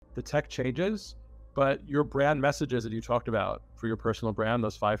the tech changes, but your brand messages that you talked about for your personal brand,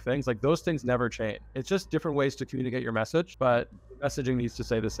 those 5 things, like those things never change. It's just different ways to communicate your message, but the messaging needs to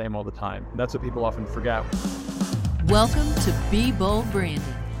stay the same all the time. And that's what people often forget. Welcome to Be Bold Branding,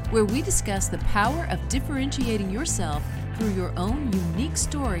 where we discuss the power of differentiating yourself through your own unique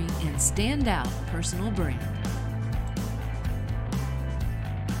story and standout personal brand.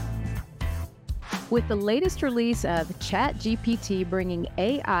 With the latest release of ChatGPT bringing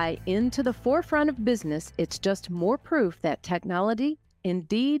AI into the forefront of business, it's just more proof that technology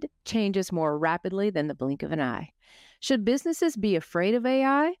indeed changes more rapidly than the blink of an eye. Should businesses be afraid of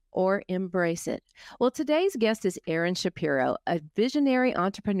AI or embrace it? Well, today's guest is Aaron Shapiro, a visionary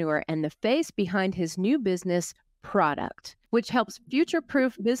entrepreneur and the face behind his new business, Product, which helps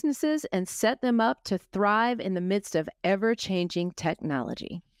future-proof businesses and set them up to thrive in the midst of ever-changing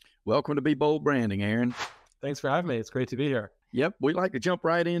technology. Welcome to Be Bold Branding, Aaron. Thanks for having me. It's great to be here. Yep, we'd like to jump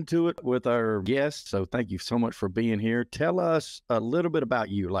right into it with our guests. So thank you so much for being here. Tell us a little bit about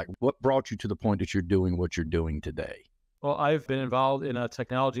you, like what brought you to the point that you're doing what you're doing today? Well, I've been involved in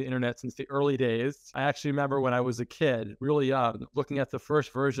technology internet since the early days. I actually remember when I was a kid, really young, looking at the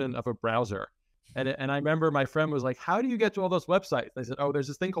first version of a browser. And I remember my friend was like, how do you get to all those websites? I said, oh, there's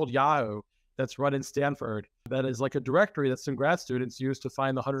this thing called Yahoo that's run in Stanford that is like a directory that some grad students use to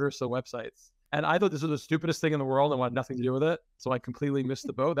find the 100 or so websites. And I thought this was the stupidest thing in the world and wanted nothing to do with it. So I completely missed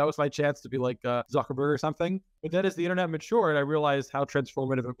the boat. That was my chance to be like Zuckerberg or something. But then as the internet matured, I realized how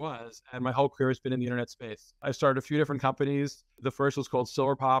transformative it was. And my whole career has been in the internet space. I started a few different companies. The first was called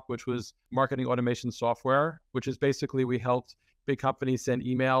Silverpop, which was marketing automation software, which is basically we helped big companies send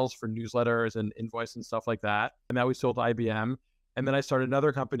emails for newsletters and invoice and stuff like that. And that we sold to IBM. And then I started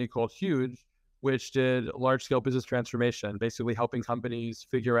another company called Huge, which did large-scale business transformation, basically helping companies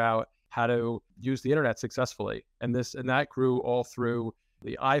figure out how to use the internet successfully. And that grew all through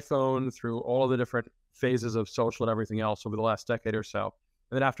the iPhone, through all of the different phases of social and everything else over the last decade or so.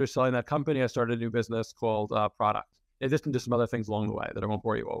 And then after selling that company, I started a new business called Product. In addition to some other things along the way that I won't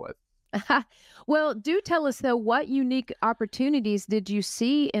bore you all with. Well, do tell us, though, what unique opportunities did you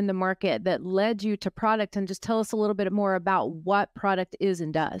see in the market that led you to Product? And just tell us a little bit more about what Product is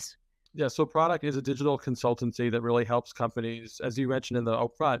and does. Yeah, so Product is a digital consultancy that really helps companies, as you mentioned in the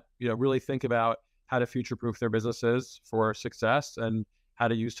upfront, really think about how to future-proof their businesses for success and how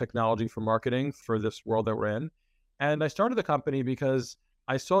to use technology for marketing for this world that we're in. And I started the company because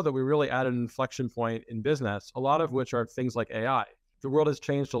I saw that we really at an inflection point in business, a lot of which are things like AI. The world has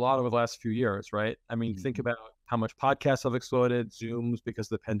changed a lot over the last few years, right? I mean, think about how much podcasts have exploded, Zooms because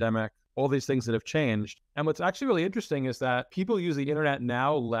of the pandemic, all these things that have changed. And what's actually really interesting is that people use the internet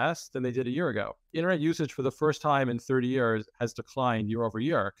now less than they did a year ago. Internet usage for the first time in 30 years has declined year over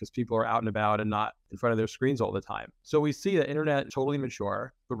year because people are out and about and not in front of their screens all the time. So we see the internet totally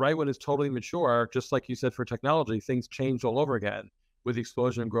mature, but right when it's totally mature, just like you said for technology, things change all over again with the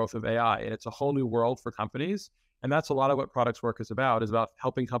explosion and growth of AI. And it's a whole new world for companies. And that's a lot of what Products Work is about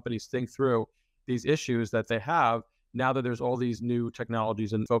helping companies think through these issues that they have now that there's all these new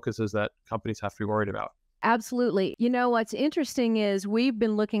technologies and focuses that companies have to be worried about. Absolutely. You know, what's interesting is we've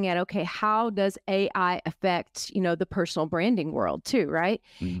been looking at, okay, how does AI affect, the personal branding world too, right?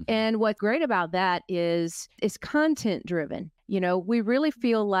 Mm-hmm. And what's great about that is it's content driven. We really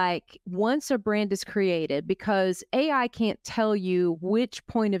feel like once a brand is created, because AI can't tell you which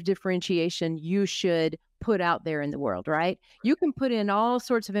point of differentiation you should put out there in the world, right? You can put in all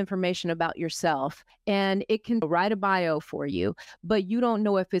sorts of information about yourself and it can write a bio for you, but you don't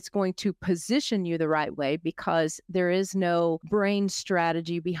know if it's going to position you the right way because there is no brain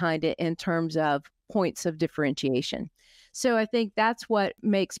strategy behind it in terms of points of differentiation. So I think that's what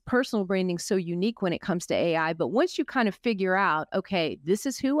makes personal branding so unique when it comes to AI. But once you kind of figure out, okay, this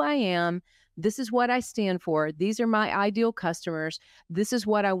is who I am, this is what I stand for, these are my ideal customers, this is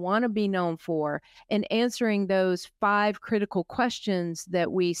what I want to be known for, and answering those 5 critical questions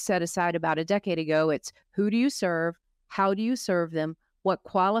that we set aside about a decade ago, it's who do you serve, how do you serve them, what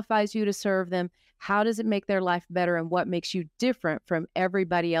qualifies you to serve them, how does it make their life better, and what makes you different from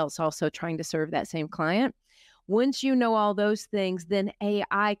everybody else also trying to serve that same client. Once you know all those things, then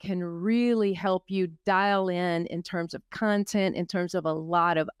AI can really help you dial in terms of content, in terms of a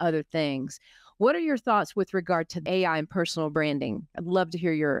lot of other things. What are your thoughts with regard to AI and personal branding? I'd love to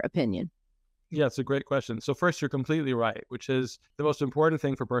hear your opinion. Yeah, it's a great question. So first, you're completely right, which is the most important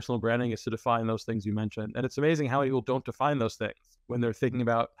thing for personal branding is to define those things you mentioned. And it's amazing how many people don't define those things when they're thinking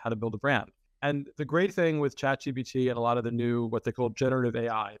about how to build a brand. And the great thing with ChatGPT and a lot of the new, what they call generative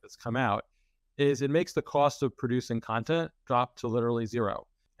AI that's come out, is it makes the cost of producing content drop to literally zero.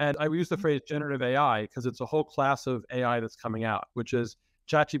 And I use the phrase generative AI because it's a whole class of AI that's coming out, which is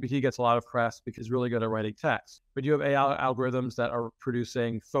ChatGPT gets a lot of press because it's really good at writing text. But you have AI algorithms that are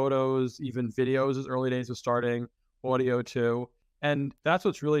producing photos, even videos as early days of starting, audio too. And that's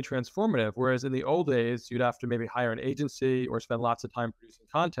what's really transformative. Whereas in the old days, you'd have to maybe hire an agency or spend lots of time producing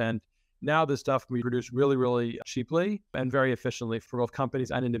content. Now this stuff can be produced really, really cheaply and very efficiently for both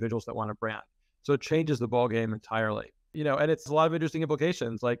companies and individuals that want to brand. So it changes the ballgame entirely. And it's a lot of interesting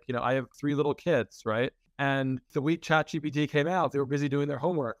implications. Like, I have 3 little kids, right? And the week ChatGPT came out, they were busy doing their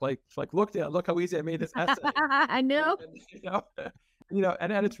homework. Like look how easy I made this essay. I know.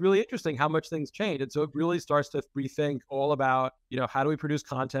 And it's really interesting how much things change. And so it really starts to rethink all about, how do we produce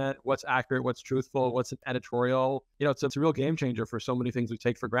content? What's accurate? What's truthful? What's an editorial? It's a real game changer for so many things we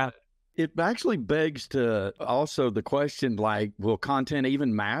take for granted. It actually begs to also the question, like, will content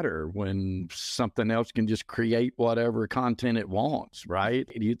even matter when something else can just create whatever content it wants, right?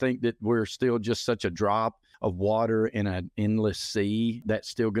 Do you think that we're still just such a drop of water in an endless sea that's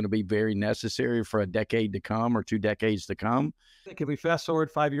still going to be very necessary for a decade to come or 2 decades to come? I think if we fast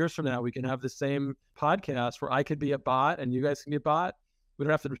forward 5 years from now, we can have the same podcast where I could be a bot and you guys can be a bot. We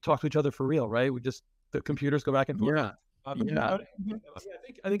don't have to talk to each other for real, right? The computers go back and forth. Yeah. I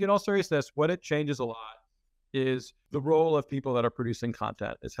think in all seriousness, what it changes a lot is the role of people that are producing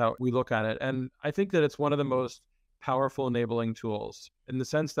content is how we look at it. And I think that it's one of the most powerful enabling tools in the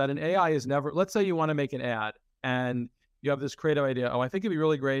sense that an AI is never, let's say you want to make an ad and you have this creative idea. Oh, I think it'd be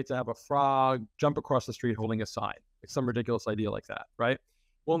really great to have a frog jump across the street holding a sign, like some ridiculous idea like that, right?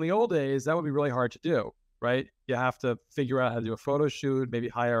 Well, in the old days, that would be really hard to do, right? You have to figure out how to do a photo shoot, maybe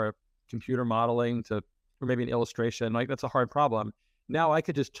hire a computer modeling or maybe an illustration. Like that's a hard problem. Now I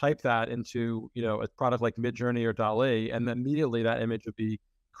could just type that into, a product like Midjourney or DALL-E, and then immediately that image would be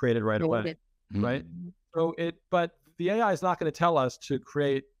created right away, right? So but the AI is not going to tell us to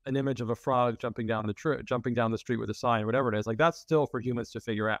create an image of a frog jumping down the street with a sign, whatever it is. Like that's still for humans to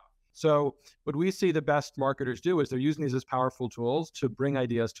figure out. So what we see the best marketers do is they're using these as powerful tools to bring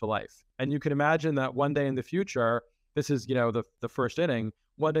ideas to life. And you can imagine that one day in the future, this is, the first inning,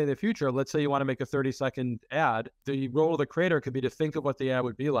 one day in the future, let's say you want to make a 30-second ad, the role of the creator could be to think of what the ad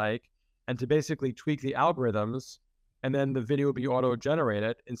would be like and to basically tweak the algorithms, and then the video would be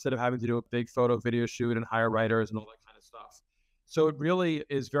auto-generated instead of having to do a big photo video shoot and hire writers and all that kind of stuff. So it really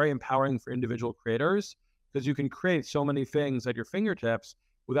is very empowering for individual creators because you can create so many things at your fingertips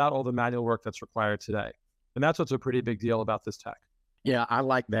without all the manual work that's required today. And that's what's a pretty big deal about this tech. Yeah, I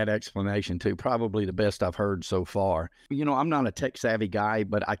like that explanation too. Probably the best I've heard so far. I'm not a tech savvy guy,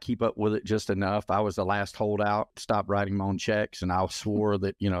 but I keep up with it just enough. I was the last holdout, stopped writing my own checks, and I swore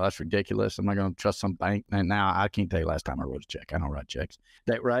that, that's ridiculous. I'm not going to trust some bank. And now I can't tell you last time I wrote a check. I don't write checks.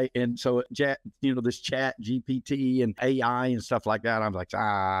 That right? And so, this chat GPT and AI and stuff like that, I'm like,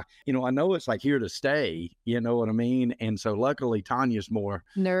 I know it's like here to stay. You know what I mean? And so luckily Tanya's more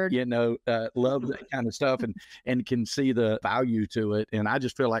nerd, loves that kind of stuff and can see the value to it. And I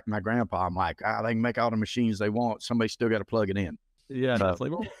just feel like my grandpa. I'm like, they can make all the machines they want. Somebody still got to plug it in. Yeah,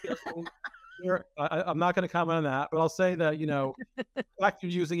 definitely. I'm not going to comment on that, but I'll say that, the fact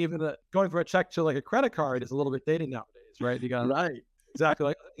you're using even going for a check to like a credit card is a little bit dated nowadays, right? You got right.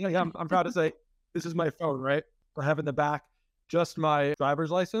 Exactly. Like, I'm proud to say this is my phone, right? I have in the back just my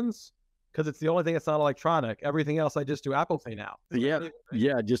driver's license because it's the only thing that's not electronic. Everything else I just do Apple Pay now.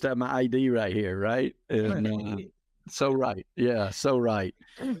 Yeah. Just have my ID right here, right? And, so right. Yeah, so right.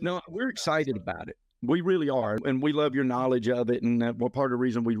 No, we're excited about it. We really are. And we love your knowledge of it. And part of the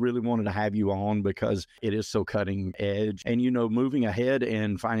reason we really wanted to have you on because it is so cutting edge. And, moving ahead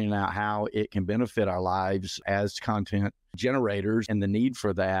and finding out how it can benefit our lives as content generators and the need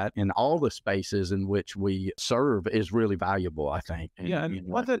for that in all the spaces in which we serve is really valuable, I think.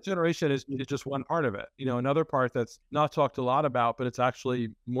 And content generation is just one part of it. Another part that's not talked a lot about, but it's actually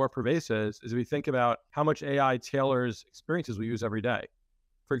more pervasive is we think about how much AI tailors experiences we use every day.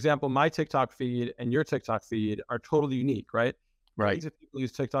 For example, my TikTok feed and your TikTok feed are totally unique, right? Right. People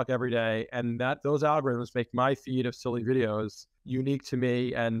use TikTok every day, and those algorithms make my feed of silly videos unique to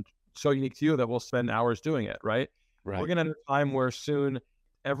me and so unique to you that we'll spend hours doing it, right? Right. We're going to have a time where soon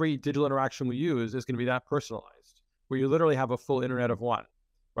every digital interaction we use is going to be that personalized, where you literally have a full internet of one,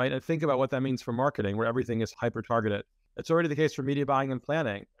 right? And think about what that means for marketing, where everything is hyper-targeted. It's already the case for media buying and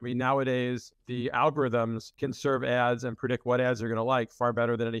planning. I mean, nowadays, the algorithms can serve ads and predict what ads you're going to like far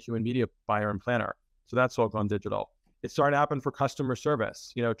better than any human media buyer and planner. So that's all gone digital. It's starting to happen for customer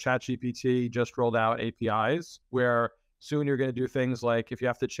service. ChatGPT just rolled out APIs where soon you're going to do things like if you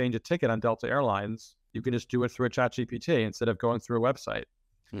have to change a ticket on Delta Airlines, you can just do it through a ChatGPT instead of going through a website.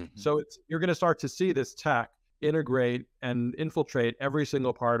 Mm-hmm. So you're going to start to see this tech integrate and infiltrate every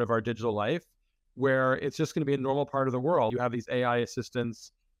single part of our digital life where it's just going to be a normal part of the world. You have these AI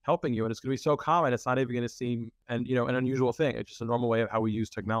assistants helping you, and it's going to be so common, it's not even going to seem an unusual thing. It's just a normal way of how we use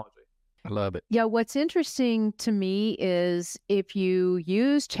technology. I love it. Yeah, what's interesting to me is if you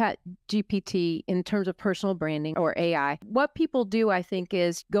use Chat GPT in terms of personal branding or AI, what people do, I think,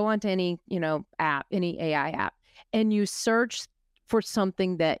 is go onto any, app, any AI app, and you search for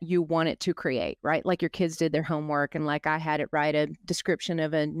something that you want it to create, right? Like your kids did their homework, and like I had it write a description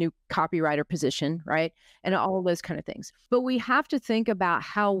of a new copywriter position, right? And all of those kind of things. But we have to think about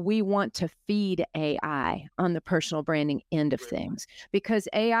how we want to feed AI on the personal branding end of things, because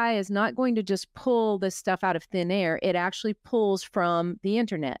AI is not going to just pull this stuff out of thin air. It actually pulls from the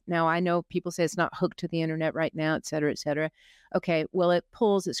internet. Now, I know people say it's not hooked to the internet right now, et cetera, et cetera. Okay, well, it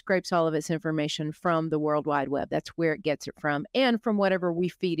scrapes all of its information from the World Wide Web. That's where it gets it from, and from whatever we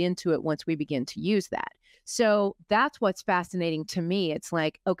feed into it once we begin to use that. So that's what's fascinating to me. It's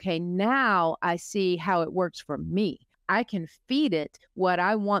like, okay, now I see how it works for me. I can feed it what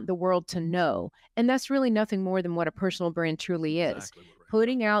I want the world to know. And that's really nothing more than what a personal brand truly is. Exactly.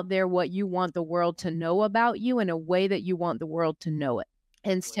 Putting out there what you want the world to know about you in a way that you want the world to know it.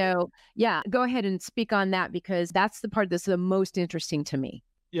 And so, yeah, go ahead and speak on that, because that's the part that's the most interesting to me.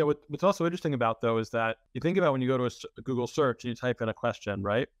 Yeah, what's also interesting about, though, is that you think about when you go to a Google search and you type in a question,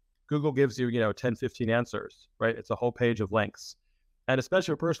 right? Google gives you, 10, 15 answers, right? It's a whole page of links. And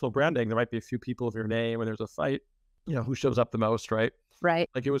especially for personal branding, there might be a few people of your name and there's a fight, who shows up the most, right? Right.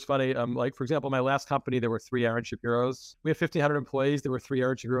 Like it was funny. Like, for example, my last company, there were 3 Aaron Shapiros. We had 1,500 employees. There were 3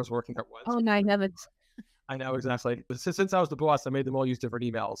 Aaron Shapiros working at once. Oh, my heavens. I know, exactly. Since I was the boss, I made them all use different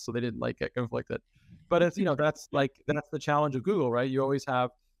emails, so they didn't get conflicted. But it's, that's the challenge of Google, right? You always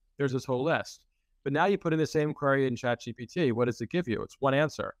there's this whole list. But now you put in the same query in ChatGPT, what does it give you? It's one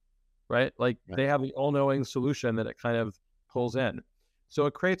answer, right? Like they have the all-knowing solution that it kind of pulls in. So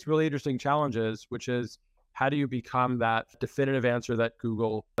it creates really interesting challenges, which is how do you become that definitive answer that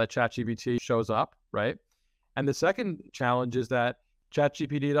ChatGPT shows up, right? And the second challenge is that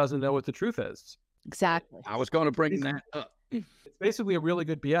ChatGPT doesn't know what the truth is. Exactly. I was going to bring that up. It's basically a really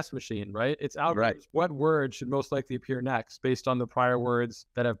good BS machine, right? It's algorithms. Right. What word should most likely appear next based on the prior words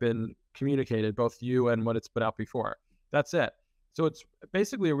that have been communicated, both you and what it's put out before. That's it. So it's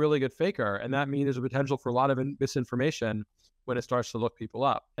basically a really good faker. And that means there's a potential for a lot of misinformation when it starts to look people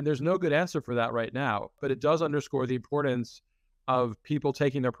up. And there's no good answer for that right now, but it does underscore the importance of people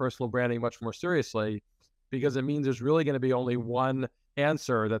taking their personal branding much more seriously, because it means there's really going to be only one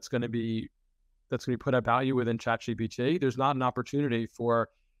answer that's going to be put at value within ChatGPT. There's not an opportunity for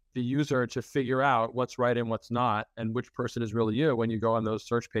the user to figure out what's right and what's not, and which person is really you when you go on those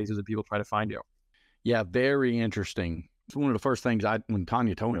search pages and people try to find you. Yeah, very interesting. It's one of the first things when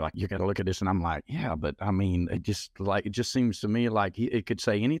Tanya told me, like, you got to look at this, and I'm like, yeah, but I mean, it just seems to me like it could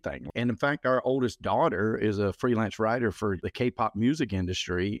say anything. And in fact, our oldest daughter is a freelance writer for the K-pop music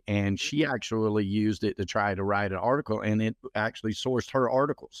industry, and she actually used it to try to write an article, and it actually sourced her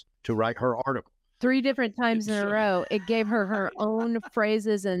articles to write her article. 3 different times in a row, it gave her own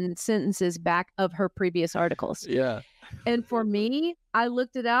phrases and sentences back of her previous articles. Yeah. And for me, I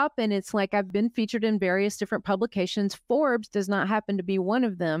looked it up, and it's like I've been featured in various different publications. Forbes does not happen to be one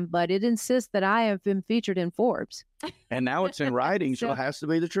of them, but it insists that I have been featured in Forbes. And now it's in writing, so it has to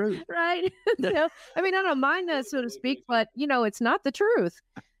be the truth. Right. So, I mean, I don't mind that, so to speak, but, it's not the truth,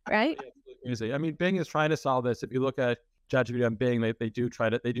 right? I mean, Bing is trying to solve this. If you look at ChatGPT on Bing, they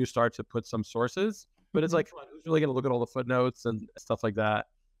do start to put some sources, but it's like, come on, who's really going to look at all the footnotes and stuff like that?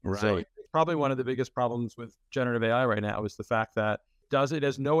 Right. So probably one of the biggest problems with generative AI right now is the fact that it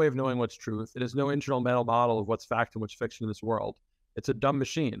has no way of knowing what's truth. It has no internal mental model of what's fact and what's fiction in this world. It's a dumb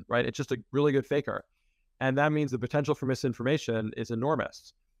machine, right? It's just a really good faker. And that means the potential for misinformation is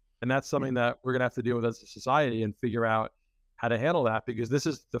enormous. And that's something that we're going to have to deal with as a society and figure out how to handle that, because this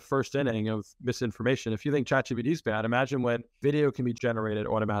is the first inning of misinformation. If you think ChatGPT is bad, imagine when video can be generated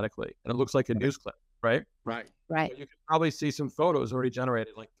automatically and it looks like a news clip, right? Right. But you can probably see some photos already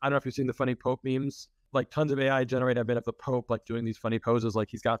generated. Like, I don't know if you've seen the funny Pope memes. Like, tons of AI generated a bit of the Pope, like doing these funny poses, like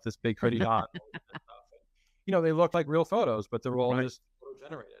he's got this big hoodie on. They look like real photos, but they're all just photo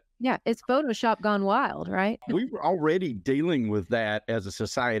generated. Yeah, it's Photoshop gone wild, right? We were already dealing with that as a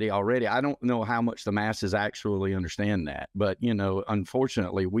society already. I don't know how much the masses actually understand that. But,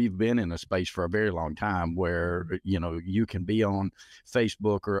 unfortunately, we've been in a space for a very long time where, you can be on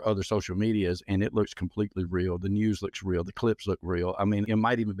Facebook or other social medias and it looks completely real. The news looks real. The clips look real. I mean, it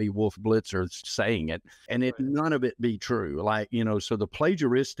might even be Wolf Blitzer saying it, and none of it be true. Like, so the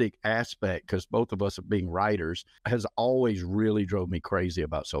plagiaristic aspect, because both of us are being writers, has always really drove me crazy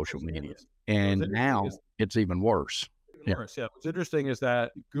about social media. And now it's even worse. What's interesting is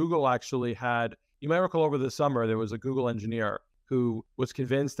that Google actually had You might recall over the summer, there was a Google engineer who was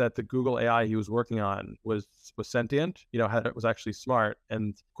convinced that the Google AI he was working on was sentient, was actually smart.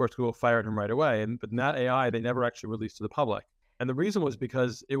 And of course, Google fired him right away. But in that AI, they never actually released to the public. And the reason was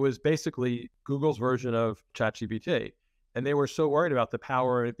because it was basically Google's version of ChatGPT. And they were so worried about the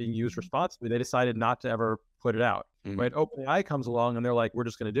power of it being used responsibly, they decided not to ever put it out. Right? OpenAI comes along and they're like, we're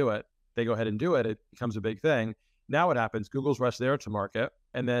just going to do it. They go ahead and do it. It becomes a big thing. Now what happens? Google's rushed there to market,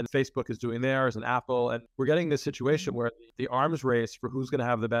 and then Facebook is doing theirs, and Apple, and we're getting this situation where the arms race for who's going to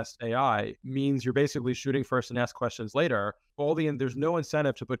have the best AI means you're basically shooting first and ask questions later. There's no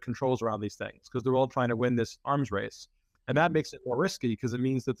incentive to put controls around these things because they're all trying to win this arms race. And that makes it more risky because it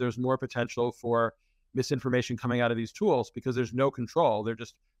means that there's more potential for misinformation coming out of these tools because there's no control. They're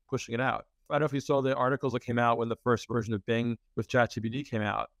just pushing it out. I don't know if you saw the articles that came out when the first version of Bing with ChatGPT came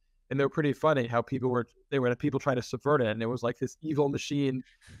out. And they were pretty funny how people trying to subvert it. And it was like this evil machine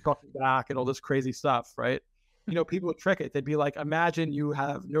talking back and all this crazy stuff, right? People would trick it. They'd be like, imagine you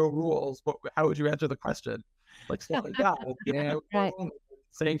have no rules. How would you answer the question? Like stuff like that, Right.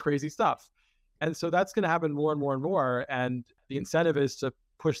 saying crazy stuff. And so that's going to happen more and more and more. And the incentive is to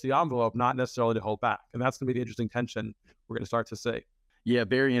push the envelope, not necessarily to hold back. And that's going to be the interesting tension we're going to start to see. Yeah,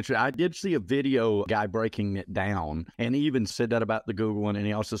 very interesting. I did see a video guy breaking it down, and he even said that about the Google one. And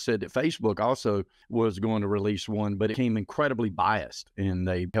he also said that Facebook also was going to release one, but it came incredibly biased and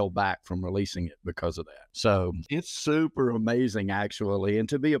they held back from releasing it because of that. So it's super amazing, actually. And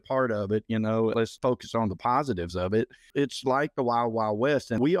to be a part of it, let's focus on the positives of it. It's like the Wild Wild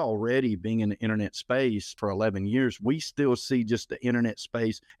West. And we already, being in the internet space for 11 years, we still see just the internet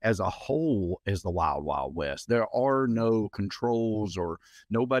space as a whole as the Wild Wild West. There are no controls or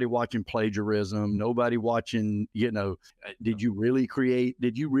nobody watching plagiarism, nobody watching, did you really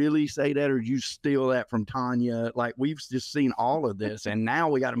say that, or did you steal that from Tanya? Like, we've just seen all of this, and now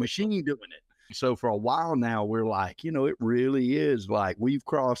we got a machine doing it. So for a while now, we're like, it really is like we've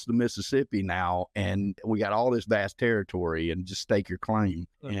crossed the Mississippi now, and we got all this vast territory, and just stake your claim.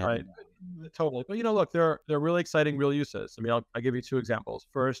 Right. Totally. But look, there are really exciting real uses. I mean, I'll give you two examples.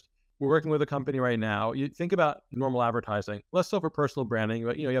 First, we're working with a company right now. You think about normal advertising, less so for personal branding,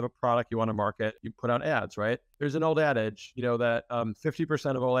 but you have a product you want to market, you put out ads, right? There's an old adage, that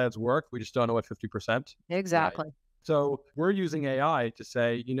 50% of all ads work. We just don't know what 50%. Exactly. Right? So we're using AI to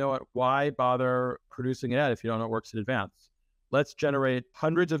say, why bother producing an ad if you don't know it works in advance? Let's generate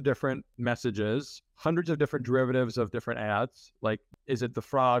hundreds of different messages, hundreds of different derivatives of different ads. Like, is it the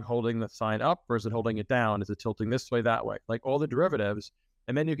frog holding the sign up, or is it holding it down? Is it tilting this way, that way? Like all the derivatives.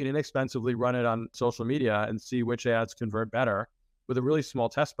 And then you can inexpensively run it on social media and see which ads convert better with a really small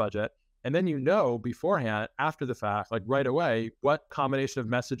test budget. And then beforehand, after the fact, like right away, what combination of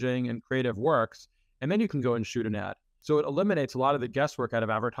messaging and creative works. And then you can go and shoot an ad. So it eliminates a lot of the guesswork out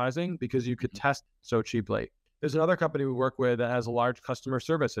of advertising because you could test so cheaply. There's another company we work with that has a large customer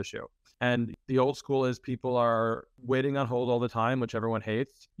service issue. And the old school is people are waiting on hold all the time, which everyone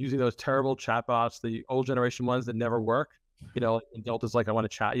hates, using those terrible chatbots, the old generation ones that never work. Like Delta's like, I want to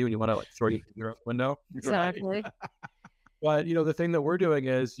chat you, and you want to throw you through your window. Exactly. But the thing that we're doing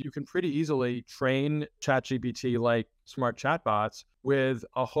is you can pretty easily train ChatGPT like smart chatbots with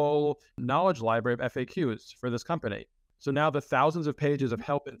a whole knowledge library of FAQs for this company. So now the thousands of pages of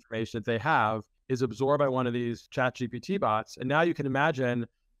help information that they have is absorbed by one of these ChatGPT bots. And now you can imagine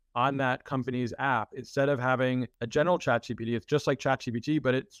on that company's app, instead of having a general ChatGPT, it's just like ChatGPT,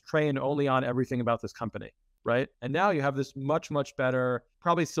 but it's trained only on everything about this company. Right. And now you have this much, much better,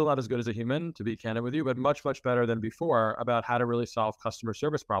 probably still not as good as a human, to be candid with you, but much, much better than before about how to really solve customer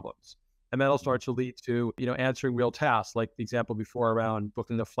service problems. And that'll start to lead to, answering real tasks, like the example before around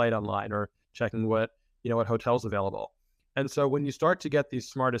booking a flight online or checking what hotel's available. And so when you start to get these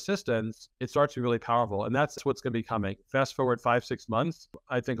smart assistants, it starts to be really powerful. And that's what's going to be coming. Fast forward 5-6 months,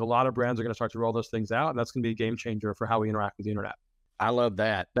 I think a lot of brands are going to start to roll those things out. And that's going to be a game changer for how we interact with the internet. I love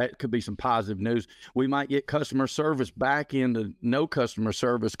that. That could be some positive news. We might get customer service back into no customer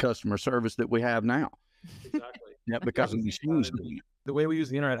service that we have now. Exactly. Yeah, because of machines. The way we use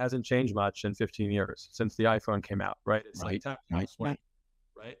the internet hasn't changed much in 15 years since the iPhone came out, right? It's right.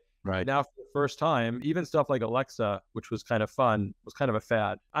 Right. Now, for the first time, even stuff like Alexa, which was kind of fun, was kind of a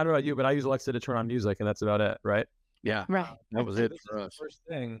fad. I don't know about you, but I use Alexa to turn on music, and that's about it, right? Yeah, right. That was it for us. The first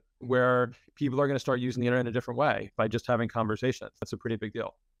thing where people are going to start using the internet in a different way by just having conversations. That's a pretty big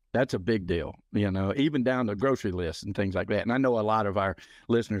deal. That's a big deal, even down to grocery lists and things like that. And I know a lot of our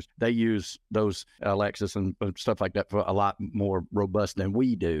listeners, they use those Alexis and stuff like that for a lot more robust than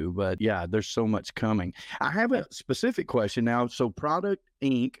we do. But yeah, there's so much coming. I have a specific question now. So Product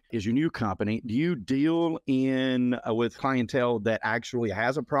Inc. is your new company. Do you deal with clientele that actually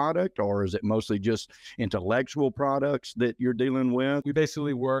has a product, or is it mostly just intellectual products that you're dealing with? We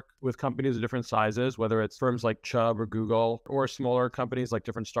basically work with companies of different sizes, whether it's firms like Chubb or Google, or smaller companies like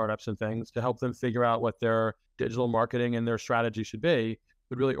different startups and things, to help them figure out what their digital marketing and their strategy should be,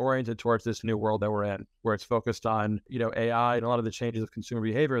 but really oriented towards this new world that we're in, where it's focused on, AI and a lot of the changes of consumer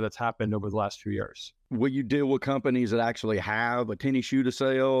behavior that's happened over the last few years. Will you deal with companies that actually have a tennis shoe to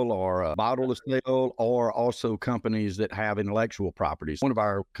sell or a bottle to sell, or also companies that have intellectual properties? One of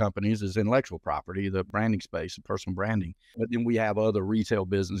our companies is intellectual property, the branding space, the personal branding. But then we have other retail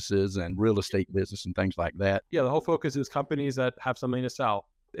businesses and real estate business and things like that. Yeah, the whole focus is companies that have something to sell.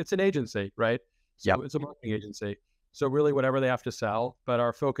 It's an agency, right? So It's a marketing agency. So really whatever they have to sell, but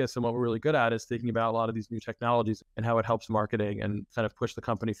our focus and what we're really good at is thinking about a lot of these new technologies and how it helps marketing and kind of push the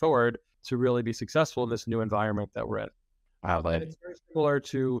company forward to really be successful in this new environment that we're in. Wow, and it's very similar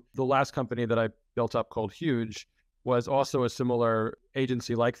to the last company that I built up called Huge, was also a similar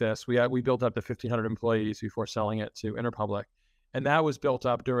agency like this. We built up to 1,500 employees before selling it to Interpublic. And that was built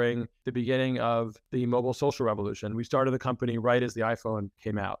up during the beginning of the mobile social revolution. We started the company right as the iPhone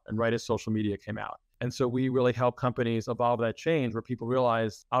came out and right as social media came out. And so we really help companies evolve that change where people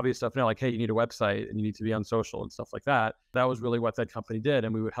realize obvious stuff now, like, hey, you need a website and you need to be on social and stuff like that. That was really what that company did.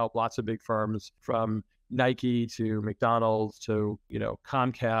 And we would help lots of big firms from Nike to McDonald's to,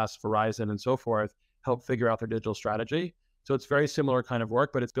 Comcast, Verizon, and so forth, help figure out their digital strategy. So it's very similar kind of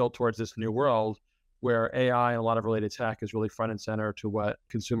work, but it's built towards this new world where AI and a lot of related tech is really front and center to what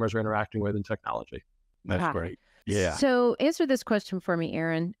consumers are interacting with in technology. That's great. Yeah. So answer this question for me,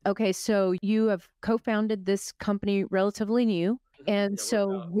 Aaron. Okay, so you have co-founded this company relatively new. And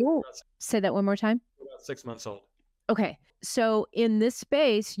we'll say that one more time. We're about 6 months old. Okay. So in this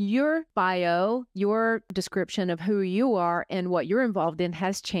space, your bio, your description of who you are and what you're involved in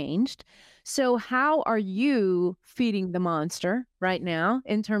has changed. So how are you feeding the monster right now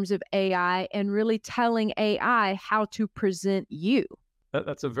in terms of AI and really telling AI how to present you?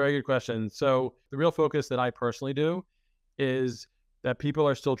 That's a very good question. So the real focus that I personally do is that people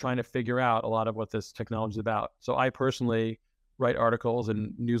are still trying to figure out a lot of what this technology is about. So I personally write articles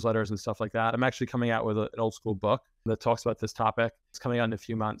and newsletters and stuff like that. I'm actually coming out with an old school book that talks about this topic. It's coming out in a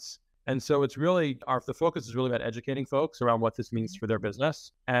few months. And so it's really, the focus is really about educating folks around what this means for their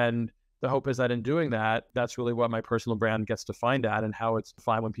business. And the hope is that in doing that, that's really what my personal brand gets defined at and how it's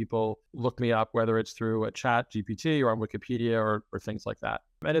defined when people look me up, whether it's through a chat GPT or on Wikipedia or things like that.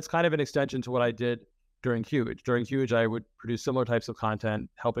 And it's kind of an extension to what I did during Huge. During Huge, I would produce similar types of content,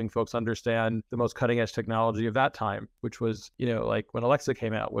 helping folks understand the most cutting edge technology of that time, which was, like when Alexa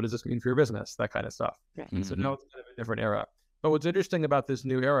came out, what does this mean for your business? That kind of stuff. Right. So now it's kind of a different era. But what's interesting about this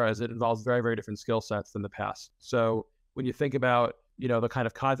new era is it involves very, very different skill sets than the past. So when you think about the kind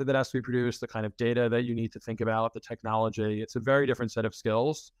of content that has to be produced, the kind of data that you need to think about, the technology, it's a very different set of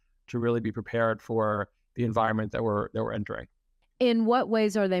skills to really be prepared for the environment that we're entering. In what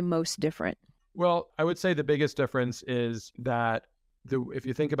ways are they most different? Well, I would say the biggest difference is that if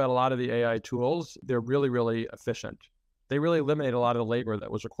you think about a lot of the AI tools, they're really, really efficient. They really eliminate a lot of the labor that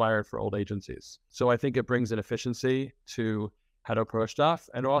was required for old agencies. So I think it brings an efficiency to how to approach stuff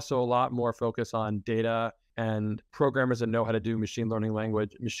and also a lot more focus on data and programmers that know how to do machine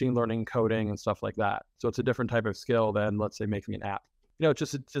learning coding and stuff like that. So it's a different type of skill than, let's say, making an app.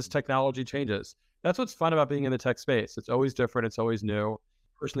 Just technology changes. That's what's fun about being in the tech space. It's always different. It's always new.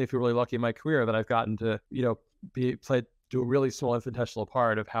 Personally, I feel really lucky in my career that I've gotten to, do a really small infinitesimal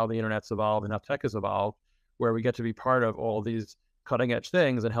part of how the internet's evolved and how tech has evolved, where we get to be part of all these cutting edge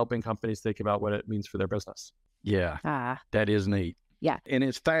things and helping companies think about what it means for their business. Yeah, that is neat. Yeah. And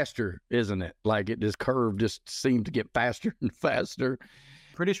it's faster, isn't it? Like this curve just seemed to get faster and faster.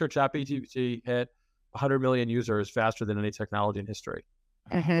 Pretty sure ChatGPT hit 100 million users faster than any technology in history.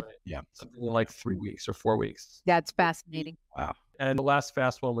 Mm-hmm. Right? Yeah. Something like 3 weeks or 4 weeks. That's fascinating. Wow. And the last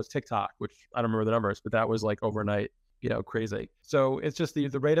fast one was TikTok, which I don't remember the numbers, but that was like overnight, crazy. So it's just the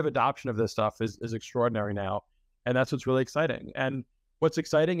rate of adoption of this stuff is extraordinary now. And that's what's really exciting. And what's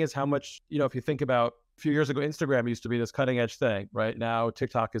exciting is how much, if you think about a few years ago, Instagram used to be this cutting edge thing. Right now,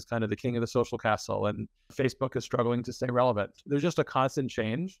 TikTok is kind of the king of the social castle and Facebook is struggling to stay relevant. There's just a constant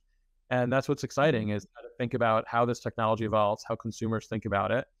change. And that's what's exciting is how to think about how this technology evolves, how consumers think about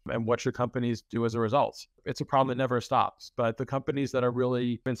it, and what should companies do as a result. It's a problem that never stops. But the companies that are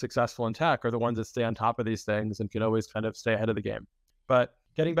really been successful in tech are the ones that stay on top of these things and can always kind of stay ahead of the game. But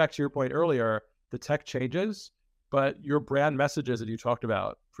getting back to your point earlier, the tech changes, but your brand messages that you talked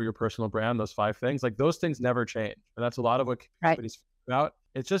about for your personal brand, those 5 things, like those things never change. And that's a lot of what companies think about.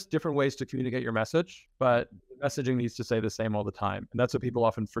 It's just different ways to communicate your message, but the messaging needs to stay the same all the time. And that's what people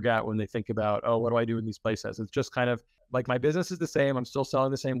often forget when they think about, oh, what do I do in these places? It's just kind of like my business is the same. I'm still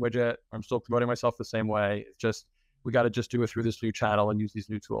selling the same widget. I'm still promoting myself the same way. It's just, we got to just do it through this new channel and use these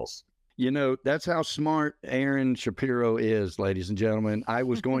new tools. That's how smart Aaron Shapiro is, ladies and gentlemen. I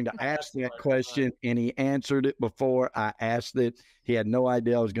was going to ask that question, and he answered it before I asked it. He had no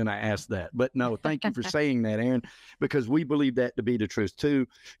idea I was going to ask that. But no, thank you for saying that, Aaron, because we believe that to be the truth, too.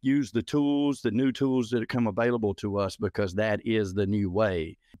 Use the tools, the new tools that come available to us, because that is the new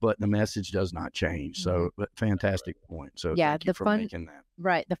way. But the message does not change. So, but fantastic point. So thank you for making that.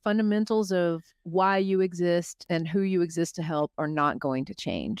 Right. The fundamentals of why you exist and who you exist to help are not going to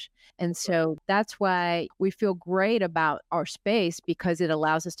change. And so that's why we feel great about our space, because it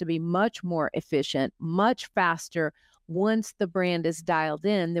allows us to be much more efficient, much faster. Once the brand is dialed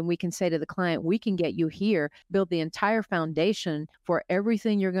in, then we can say to the client, we can get you here, build the entire foundation for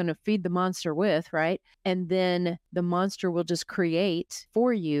everything you're going to feed the monster with, right? And then the monster will just create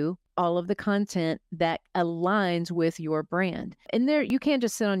for you all of the content that aligns with your brand. And there, you can't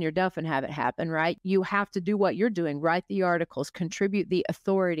just sit on your duff and have it happen, right? You have to do what you're doing, write the articles, contribute the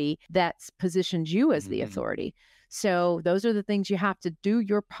authority that positions you as the authority. So those are the things you have to do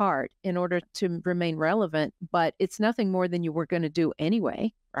your part in order to remain relevant, but it's nothing more than you were going to do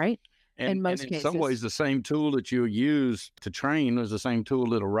anyway, right? And in most in cases. some ways, the same tool that you use to train is the same tool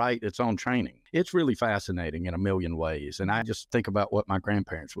that'll write its own training. It's really fascinating in a million ways. And I just think about what my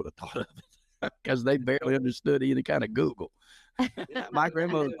grandparents would have thought of it, because they barely understood any kind of Google. My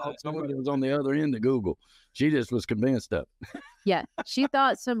grandmother thought somebody was on the other end of Google. She just was convinced of it. Yeah. She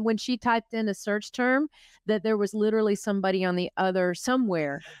thought when she typed in a search term, that there was literally somebody on the other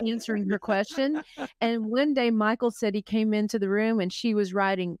somewhere answering her question. And one day Michael said he came into the room and she was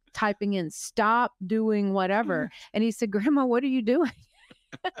typing in, stop doing whatever. And he said, Grandma, what are you doing?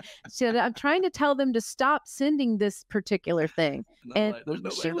 She said, I'm trying to tell them to stop sending this particular thing. And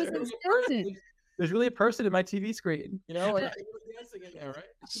she was insistent. There's really a person in my TV screen, like dancing in there, right?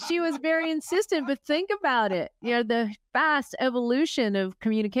 She was very insistent, but think about it. The fast evolution of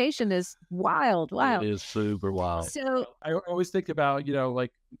communication is wild. It is super wild. So I always think about,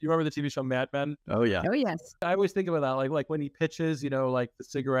 like, you remember the TV show Mad Men? Oh, yeah. Oh, yes. I always think about that, like when he pitches, like the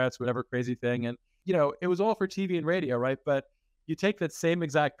cigarettes, whatever crazy thing. And, it was all for TV and radio, right? But you take that same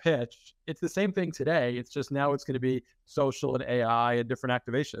exact pitch, it's the same thing today. It's just now it's going to be social and AI and different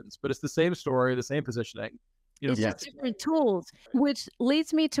activations, but it's the same story, the same positioning. It's just different tools, which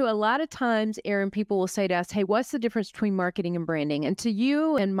leads me to a lot of times, Aaron, people will say to us, hey, what's the difference between marketing and branding? And to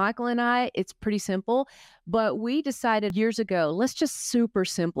you and Michael and I, it's pretty simple. But we decided years ago, let's just super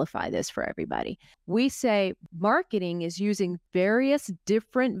simplify this for everybody. We say marketing is using various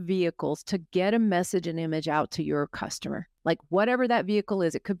different vehicles to get a message and image out to your customer. Like whatever that vehicle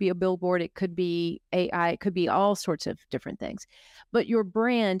is, it could be a billboard, it could be AI, it could be all sorts of different things. But your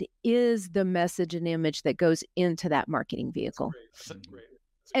brand is the message and image that goes into that marketing vehicle. That's great.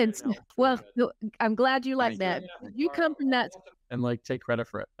 And well, I'm glad you like that. You come from that. And take credit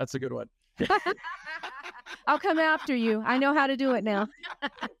for it. That's a good one. I'll come after you. I know how to do it now.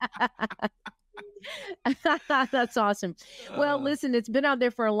 That's awesome. Well, listen, it's been out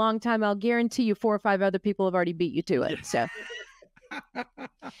there for a long time. I'll guarantee you 4 or 5 other people have already beat you to it.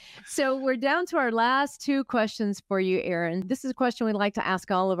 So we're down to our last 2 questions for you, Aaron. This is a question we'd like to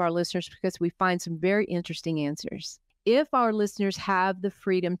ask all of our listeners because we find some very interesting answers. If our listeners have the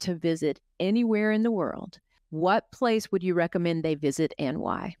freedom to visit anywhere in the world, what place would you recommend they visit and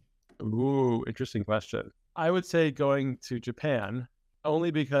why? Ooh, interesting question. I would say going to Japan,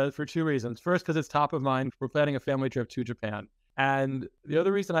 only because for 2 reasons. First, because it's top of mind. We're planning a family trip to Japan. And the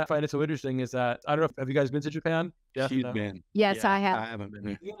other reason I find it so interesting is that, I don't know, have you guys been to Japan? Yes, she's been. Yes, I have. I haven't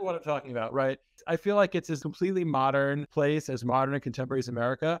been. You know what I'm talking about, right? I feel like it's as completely modern place as modern and contemporary as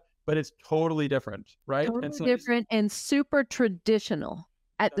America, but it's totally different, right? Totally different and super traditional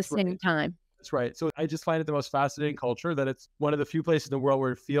at the same time. That's right. So I just find it the most fascinating culture that it's one of the few places in the world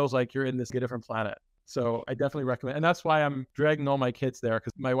where it feels like you're in this different planet. So I definitely recommend, and that's why I'm dragging all my kids there,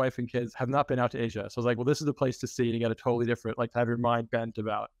 because my wife and kids have not been out to Asia. So I was like, well, this is the place to see to get a totally different, to have your mind bent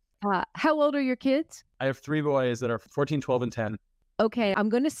about. How old are your kids? I have 3 boys that are 14, 12, and 10. Okay, I'm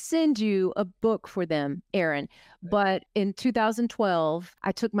going to send you a book for them, Aaron. But in 2012,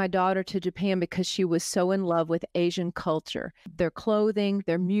 I took my daughter to Japan because she was so in love with Asian culture, their clothing,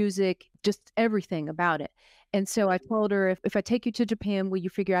 their music, just everything about it. And so I told her, if I take you to Japan, will you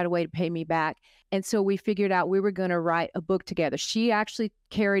figure out a way to pay me back? And so we figured out we were going to write a book together. She actually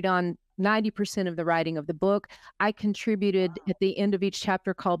carried on 90% of the writing of the book. I contributed at the end of each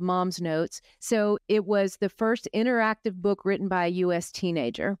chapter called Mom's Notes. So it was the first interactive book written by a U.S.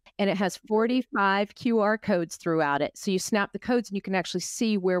 teenager, and it has 45 QR codes throughout it. So you snap the codes and you can actually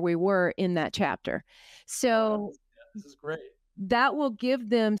see where we were in that chapter. So this is great. That will give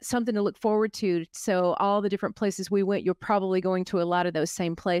them something to look forward to. So all the different places we went, you're probably going to a lot of those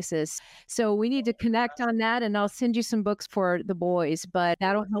same places. So we need to connect on that, and I'll send you some books for the boys, but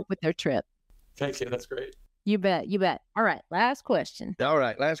that'll help with their trip. Thank you. That's great. You bet. You bet. All right. Last question. All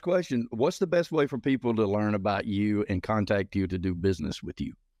right. Last question. What's the best way for people to learn about you and contact you to do business with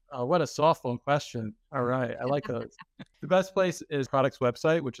you? Oh, what a softball question. All right. I like those. The best place is Product's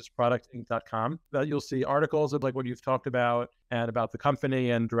website, which is productinc.com. That you'll see articles of like what you've talked about and about the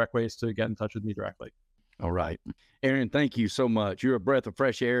company and direct ways to get in touch with me directly. All right. Erin, thank you so much. You're a breath of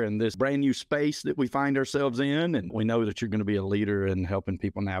fresh air in this brand new space that we find ourselves in. And we know that you're going to be a leader in helping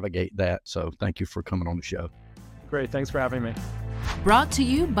people navigate that. So thank you for coming on the show. Great. Thanks for having me. Brought to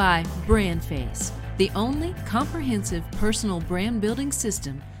you by BrandFace, the only comprehensive personal brand building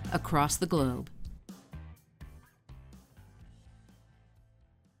system across the globe.